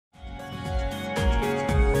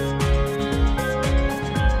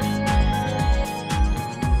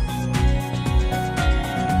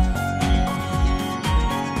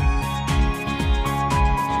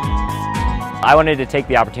I wanted to take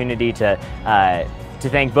the opportunity to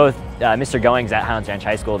thank both Mr. Goings at Highlands Ranch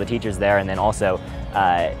High School, the teachers there, and then also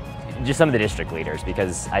just some of the district leaders,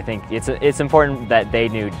 because I think it's important that they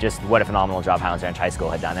knew just what a phenomenal job Highlands Ranch High School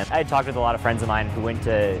had done. And I had talked with a lot of friends of mine who went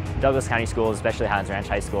to Douglas County schools, especially Highlands Ranch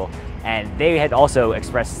High School, and they had also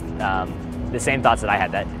expressed the same thoughts that I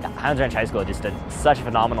had, that Highlands Ranch High School just did such a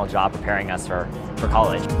phenomenal job preparing us for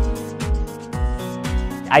college.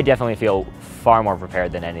 I definitely feel far more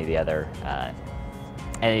prepared than any of the other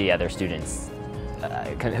students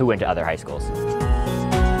who went to other high schools.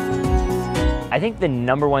 I think the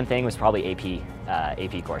number one thing was probably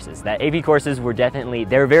AP courses. That AP courses were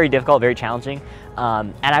they're very difficult, very challenging,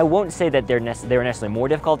 and I won't say that they were necessarily more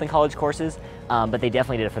difficult than college courses, but they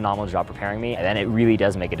definitely did a phenomenal job preparing me, and it really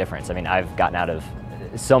does make a difference. I mean, I've gotten out of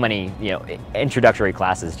so many, introductory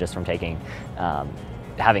classes just from having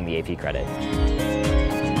the AP credit.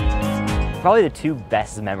 Probably the two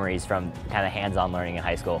best memories from kind of hands-on learning in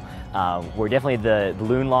high school were definitely the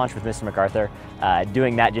balloon launch with Mr. MacArthur.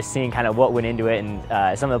 Doing that, just seeing kind of what went into it,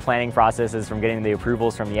 and some of the planning processes from getting the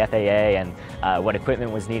approvals from the FAA and what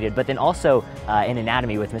equipment was needed. But then also in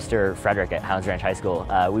anatomy with Mr. Frederick at Highlands Ranch High School,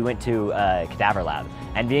 we went to a cadaver lab,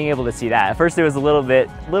 and being able to see that. At first it was a little bit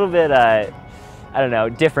I don't know,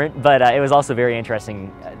 different, but it was also very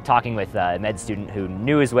interesting talking with a med student who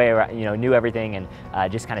knew his way around, knew everything,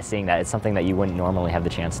 and just kind of seeing that it's something that you wouldn't normally have the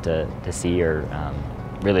chance to see or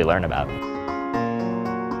really learn about.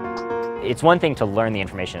 It's one thing to learn the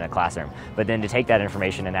information in a classroom, but then to take that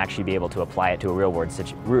information and actually be able to apply it to a real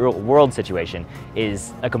world situation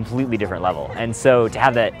is a completely different level. And so to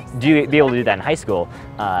have that, be able to do that in high school,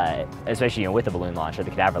 especially with the balloon launch or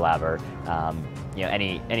the cadaver lab or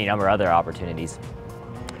any number of other opportunities,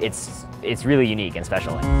 it's really unique and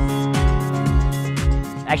special.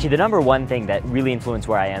 Actually, the number one thing that really influenced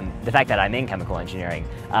where I am, the fact that I'm in chemical engineering,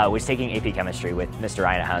 was taking AP chemistry with Mr.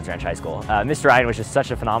 Ryan at Highlands Ranch High School. Mr. Ryan was just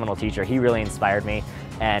such a phenomenal teacher. He really inspired me,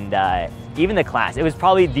 and even the class, it was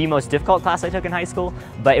probably the most difficult class I took in high school,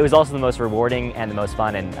 but it was also the most rewarding and the most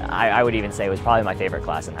fun, and I would even say it was probably my favorite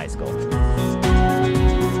class in high school.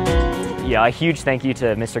 A huge thank you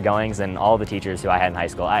to Mr. Goings and all the teachers who I had in high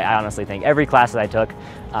school. I honestly think every class that I took,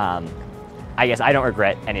 I guess I don't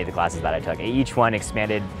regret any of the classes that I took. Each one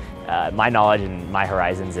expanded my knowledge and my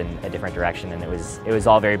horizons in a different direction, and it was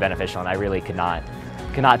all very beneficial, and I really could not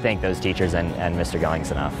thank those teachers and Mr.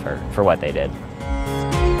 Goings enough for what they did.